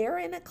 And they're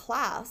in a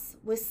class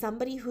with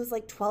somebody who's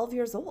like 12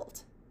 years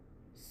old.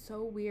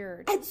 So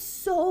weird. It's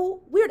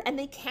so weird. And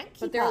they can't keep up.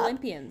 But they're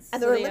Olympians.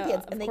 And they're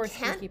Olympians. And they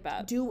can't keep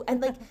up.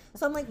 And like,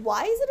 so I'm like,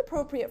 why is it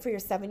appropriate for your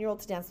 7-year-old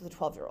to dance with a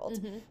 12-year-old?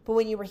 Mm-hmm. But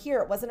when you were here,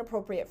 it wasn't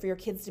appropriate for your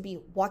kids to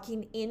be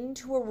walking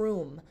into a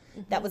room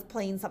that was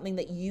playing something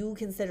that you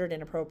considered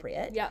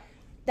inappropriate. Yeah.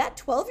 That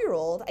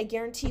 12-year-old, I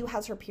guarantee you,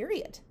 has her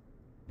period.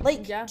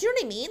 Like, do you know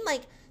what I mean?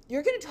 Like,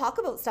 you're going to talk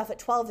about stuff at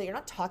 12 that you're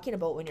not talking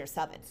about when you're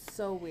 7.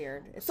 So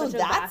weird. It's so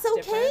that's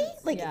okay?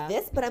 Like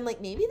this, but I'm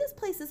like, maybe this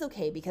place is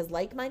okay because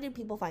like-minded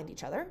people find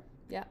each other.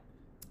 Yeah.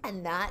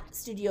 And that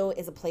studio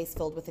is a place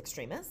filled with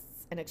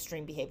extremists and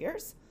extreme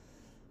behaviors,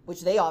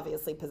 which they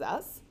obviously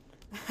possess.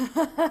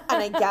 And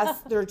I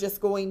guess they're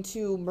just going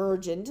to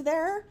merge into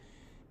there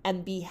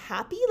and be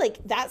happy.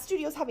 Like, that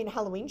studio's having a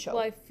Halloween show.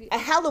 Well, a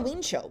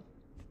Halloween show.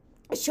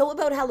 A show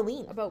about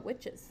Halloween. About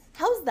witches.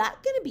 How's that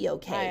going to be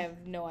okay? I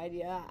have no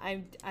idea.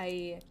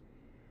 They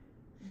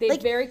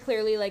like, very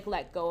clearly, like,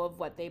 let go of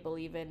what they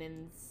believe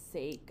in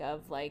sake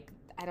of, like,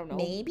 I don't know.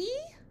 Maybe?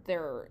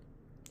 Their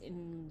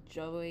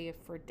enjoy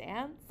for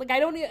dance. Like, I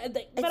don't even,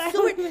 but I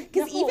don't know.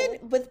 Because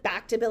even with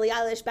Back to Billie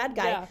Eilish, Bad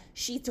Guy,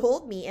 she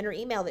told me in her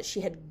email that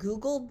she had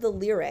Googled the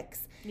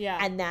lyrics. Yeah.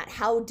 And that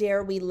how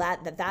dare we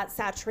let that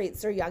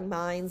saturates their young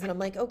minds. And I'm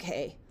like,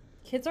 okay.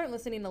 Kids aren't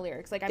listening to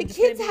lyrics. Like, I'm the just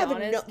kids gonna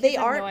be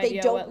honest. They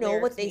don't know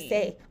what they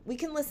say. We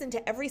can listen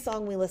to every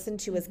song we listen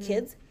to as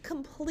kids,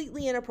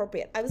 completely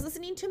inappropriate. I was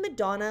listening to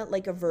Madonna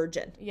like a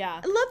virgin.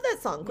 Yeah. I love that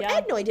song. Yeah. I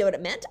had no idea what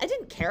it meant. I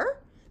didn't care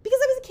because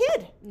I was a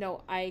kid.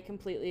 No, I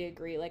completely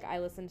agree. Like, I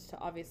listened to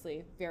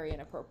obviously very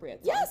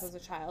inappropriate songs as a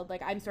child.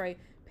 Like, I'm sorry,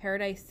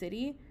 Paradise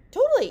City.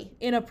 Totally.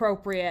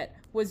 Inappropriate.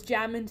 Was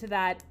jamming to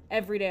that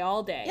every day,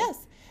 all day.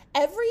 Yes.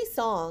 Every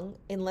song,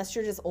 unless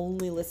you're just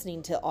only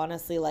listening to,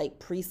 honestly, like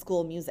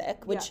preschool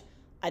music, which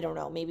I don't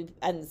know, maybe,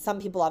 and some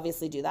people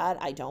obviously do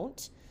that. I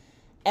don't.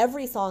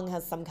 Every song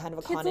has some kind of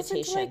a connotation.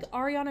 Listen to, like,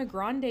 Ariana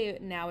Grande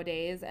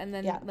nowadays, and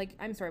then, like,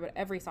 I'm sorry, but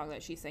every song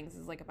that she sings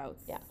is, like, about...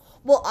 Yeah.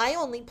 Well, I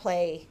only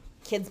play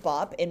Kids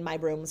Bop in my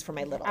rooms for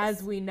my littles.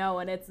 As we know,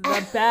 and it's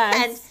the best.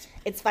 And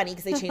it's funny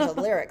because they change all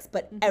the lyrics,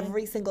 but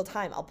every single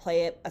time I'll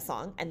play a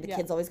song, and the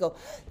kids always go,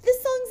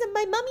 this song's in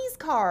my mummy's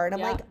car. And I'm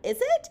like, is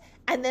it?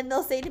 And then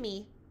they'll say to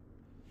me,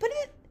 but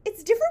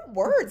it's different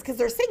words because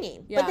they're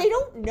singing, but they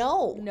don't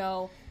know.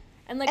 No.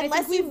 And like,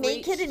 unless you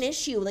make it an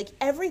issue, like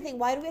everything,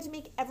 why do we have to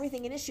make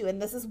everything an issue?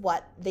 And this is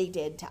what they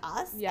did to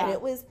us. Yeah. And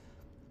it was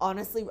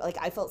honestly, like,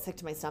 I felt sick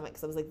to my stomach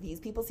because I was like, these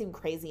people seem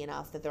crazy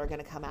enough that they're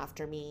going to come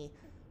after me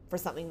for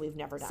something we've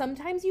never done.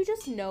 Sometimes you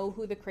just know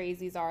who the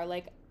crazies are.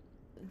 Like,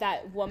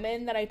 that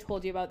woman that I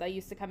told you about that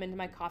used to come into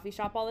my coffee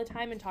shop all the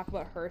time and talk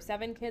about her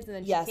 7 kids, and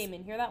then she came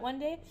in here that one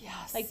day.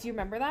 Yes. Like, do you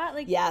remember that?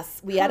 Like,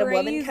 yes. We had a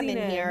woman come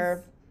in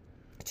here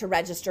to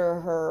register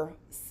her.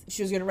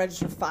 She was going to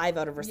register 5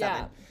 out of her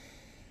 7.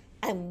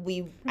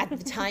 And at the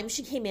time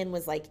she came in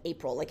was like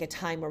April, like a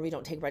time where we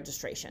don't take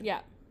registration. Yeah.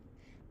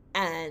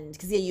 And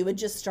because you had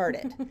just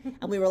started.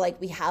 And we were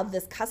like, we have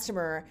this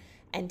customer.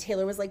 And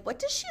Taylor was like, what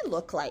does she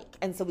look like?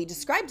 And so we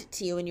described it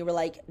to you and you were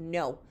like,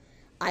 no,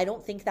 I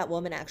don't think that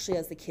woman actually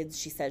has the kids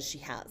she says she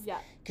has. Yeah.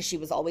 Because she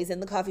was always in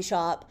the coffee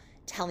shop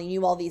telling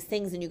you all these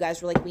things. And you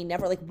guys were like, we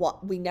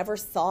never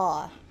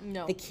saw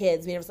the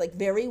kids. We never, like,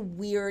 very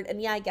weird.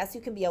 And yeah, I guess you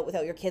can be out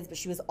without your kids, but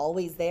she was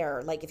always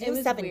there. Like, if you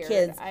have 7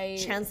 kids,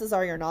 chances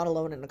are you're not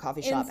alone in a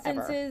coffee shop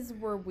ever. Instances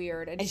were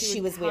weird. And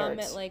she was would come weird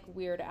at like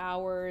weird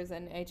hours,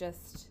 and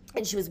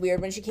And she was weird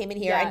when she came in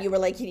here, and you were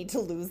like, you need to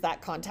lose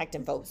that contact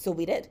info. So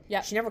we did.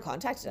 Yeah. She never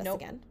contacted us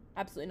again.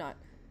 Absolutely not.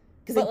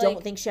 Because I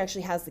don't think she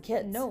actually has the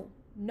kids. No.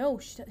 No,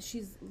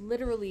 she's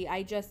literally,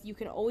 you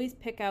can always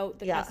pick out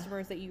the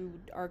customers that you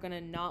are going to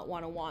not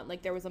want.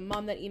 Like, there was a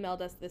mom that emailed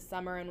us this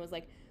summer and was,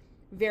 like,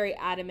 very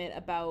adamant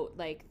about,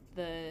 like,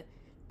 the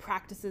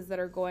practices that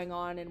are going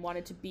on and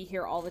wanted to be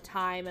here all the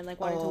time and, like,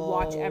 wanted to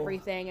watch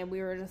everything. And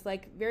we were just,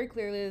 like, very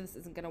clearly this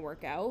isn't going to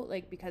work out,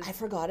 like, because... I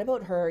forgot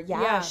about her.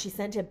 Yeah, she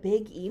sent a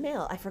big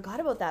email. I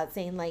forgot about that,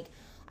 saying, like,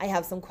 I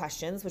have some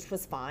questions, which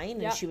was fine.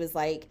 And she was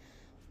like...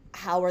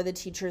 How are the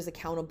teachers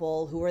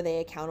accountable? Who are they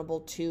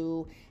accountable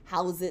to?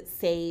 How is it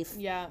safe?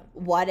 Yeah.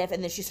 What if?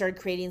 And then she started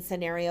creating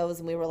scenarios,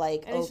 and we were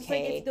like, and it's just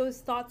like, if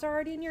those thoughts are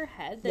already in your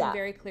head, then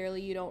very clearly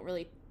you don't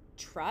really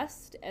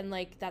trust. And,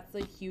 like, that's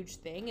a huge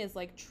thing, is,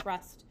 like,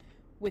 trust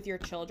with your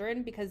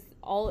children, because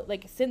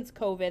since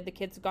COVID, the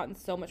kids have gotten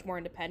so much more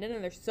independent,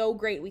 and they're so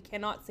great. We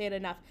cannot say it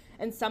enough.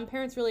 And some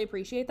parents really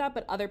appreciate that,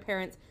 but other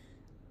parents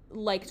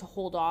like to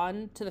hold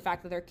on to the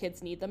fact that their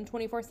kids need them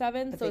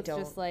 24/7. So it's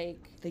just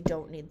like, they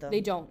don't need them.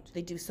 They don't.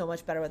 They do so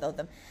much better without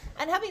them.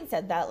 And having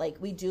said that, like,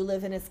 we do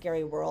live in a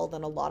scary world,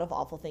 and a lot of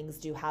awful things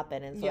do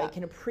happen. And so I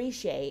can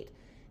appreciate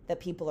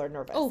that people are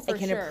nervous. Oh, for sure. I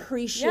can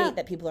appreciate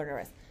that people are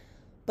nervous.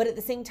 But at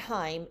the same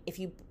time, if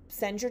you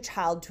send your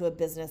child to a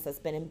business that's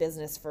been in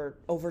business for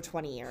over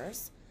 20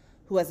 years,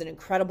 who has an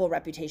incredible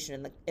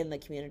reputation in the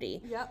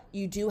community,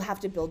 you do have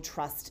to build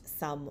trust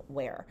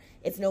somewhere.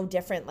 It's no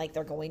different, like,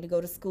 they're going to go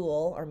to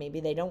school, or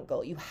maybe they don't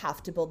go. You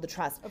have to build the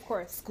trust. Of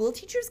course. School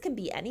teachers can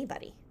be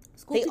anybody.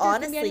 School teachers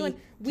can be anyone.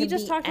 We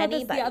just talked about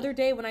this the other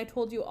day when I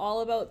told you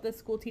all about the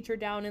school teacher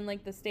down in,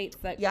 like, the States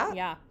that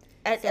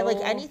And like,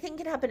 anything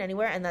can happen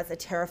anywhere, and that's a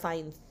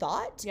terrifying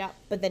thought. Yeah.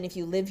 But then if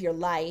you live your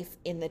life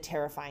in the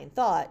terrifying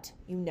thought,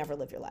 you never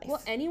live your life.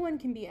 Well, anyone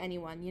can be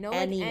anyone, you know?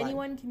 Like,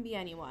 anyone can be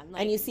anyone.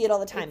 Like, and you see it all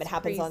the time. It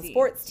happens on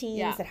sports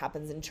teams. It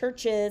happens in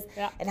churches.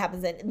 It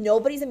happens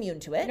nobody's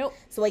immune to it. Nope.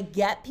 So I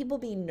get people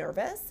being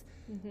nervous,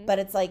 but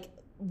it's like,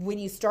 when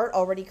you start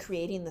already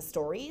creating the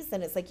stories,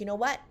 then it's like, you know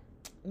what?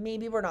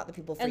 Maybe we're not the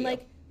people for you. And,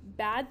 like,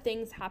 bad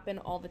things happen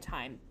all the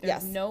time.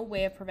 There's no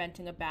way of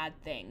preventing a bad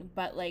thing.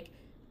 But, like,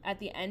 at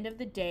the end of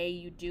the day,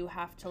 you do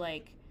have to,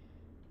 like,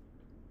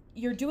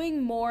 you're doing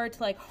more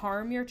to, like,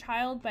 harm your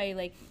child by,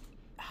 like,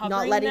 hovering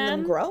not letting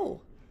them grow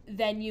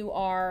than you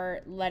are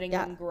letting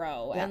them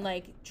grow. And,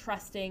 like,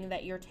 trusting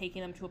that you're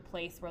taking them to a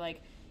place where,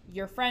 like,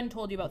 your friend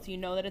told you about, so you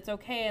know that it's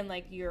okay, and,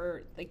 like,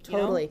 you're, like, you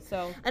know?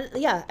 So, and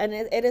and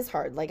it is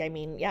hard. Like, I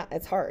mean,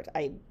 it's hard.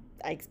 I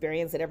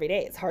experience it every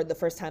day. It's hard the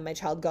first time my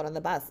child got on the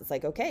bus. It's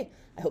like, okay,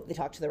 I hope they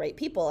talk to the right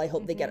people. I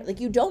hope they get it.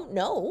 Like, you don't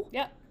know.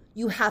 Yeah.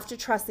 You have to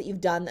trust that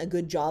you've done a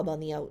good job on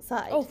the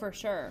outside. Oh, for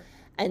sure.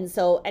 And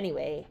so,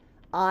 anyway,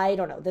 I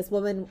don't know. This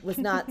woman was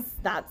nuts.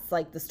 That's,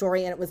 like, the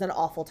story. And it was an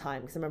awful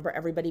time, because I remember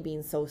everybody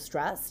being so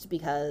stressed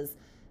because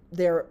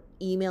their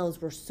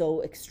emails were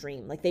so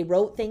extreme. Like, they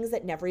wrote things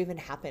that never even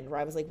happened, where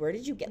I was like, where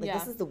did you get? Like,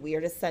 this is the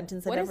weirdest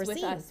sentence I've ever seen. What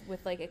is with us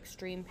with, like,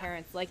 extreme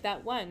parents? Like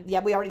that one.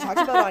 Yeah, we already talked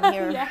about on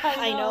here.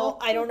 I know.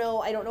 I don't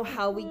know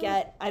how we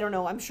get, I don't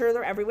know. I'm sure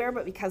they're everywhere,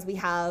 but because we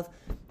have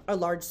a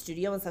large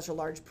studio and such a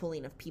large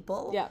pooling of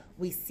people,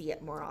 we see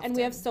it more often. And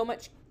we have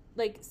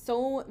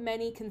so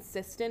many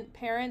consistent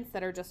parents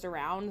that are just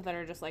around, that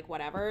are just, like,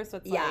 whatever. So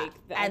it's like,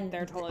 and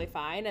they're totally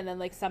fine. And then,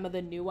 like, some of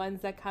the new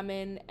ones that come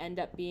in end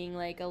up being,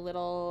 like, a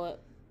little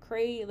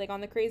like,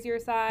 on the crazier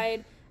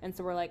side. And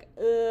so we're like,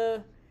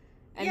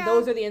 and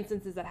those are the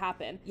instances that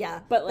happen. Yeah.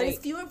 But, like, it's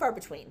few and far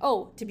between.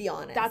 Oh, to be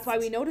honest. That's why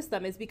we notice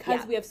them, is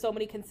because we have so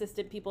many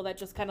consistent people that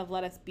just kind of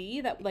let us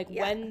be, that, like,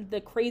 when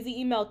the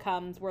crazy email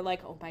comes, we're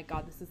like, oh my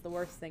God, this is the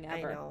worst thing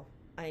ever.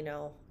 I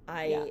know.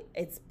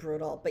 It's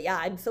brutal. But yeah,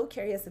 I'm so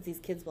curious if these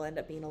kids will end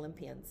up being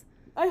Olympians.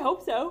 I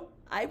hope so.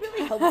 I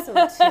really hope so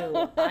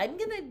too. I'm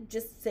going to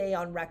just say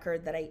on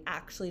record that I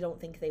actually don't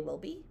think they will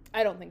be.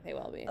 I don't think they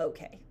will be.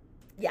 Okay.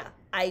 Yeah.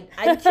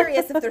 I'm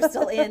curious if they're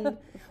still in.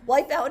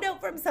 Well, I found out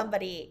from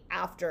somebody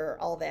after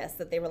all this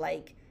that they were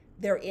like,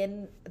 they're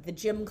in the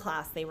gym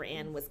class they were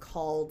in was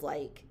called,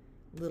 like,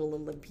 Little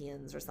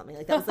Olympians or something.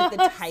 Like, that was, like,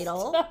 the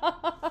title.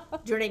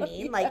 Do you know what I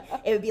mean? Like,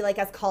 it would be like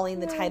us calling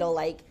the title,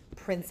 like,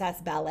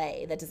 Princess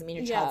Ballet. That doesn't mean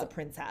your child's a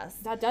princess.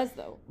 That does,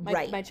 though.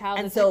 My child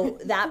and is. So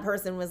that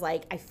person was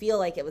like, I feel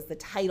like it was the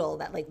title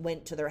that, like,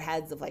 went to their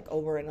heads of, like, oh,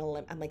 we're in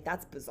I'm like,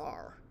 that's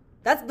bizarre.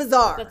 That's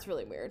bizarre. That's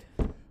really weird.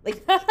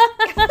 Like,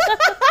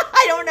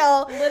 I don't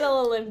know.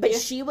 Little Olympia. But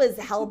she was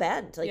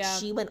hell-bent. Like,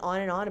 she went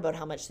on and on about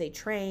how much they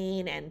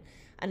train, and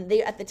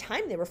they, at the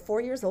time, they were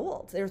 4 years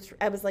old.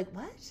 I was like,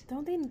 what?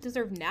 Don't they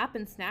deserve nap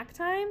and snack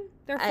time?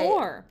 They're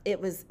 4. It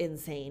was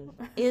insane.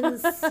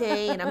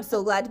 Insane. I'm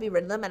so glad to be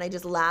rid of them, and I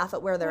just laugh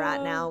at where they're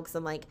at now, because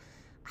I'm like,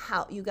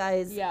 how, you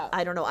guys,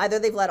 I don't know. Either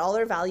they've let all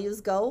their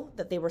values go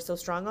that they were so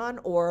strong on,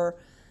 or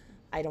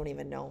I don't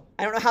even know.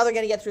 I don't know how they're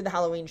going to get through the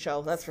Halloween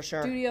show, that's for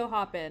sure. Studio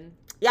hopping.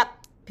 Yep.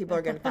 People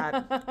are good at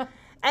that.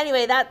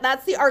 Anyway,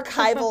 that's the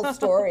archival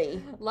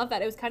story. Love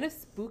that. It was kind of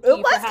spooky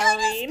for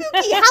Halloween. Kind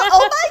of spooky.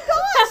 Oh my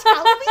gosh,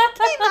 Halloween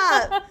came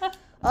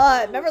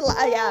up. Remember,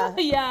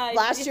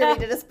 last year we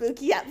did a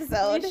spooky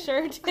episode. We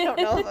sure did. I don't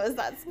know if it was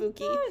that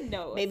spooky.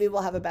 No. Maybe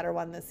we'll have a better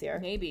one this year.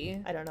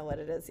 Maybe. I don't know what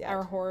it is yet.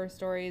 Our horror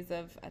stories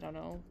of, I don't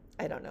know.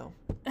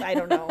 I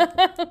don't know.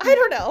 I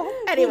don't know.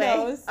 Anyway. Who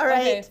knows? All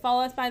right. Okay,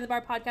 follow us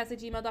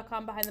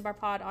behindthebarpodcast@gmail.com,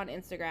 behindthebarpod on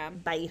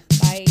Instagram. Bye.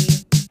 Bye.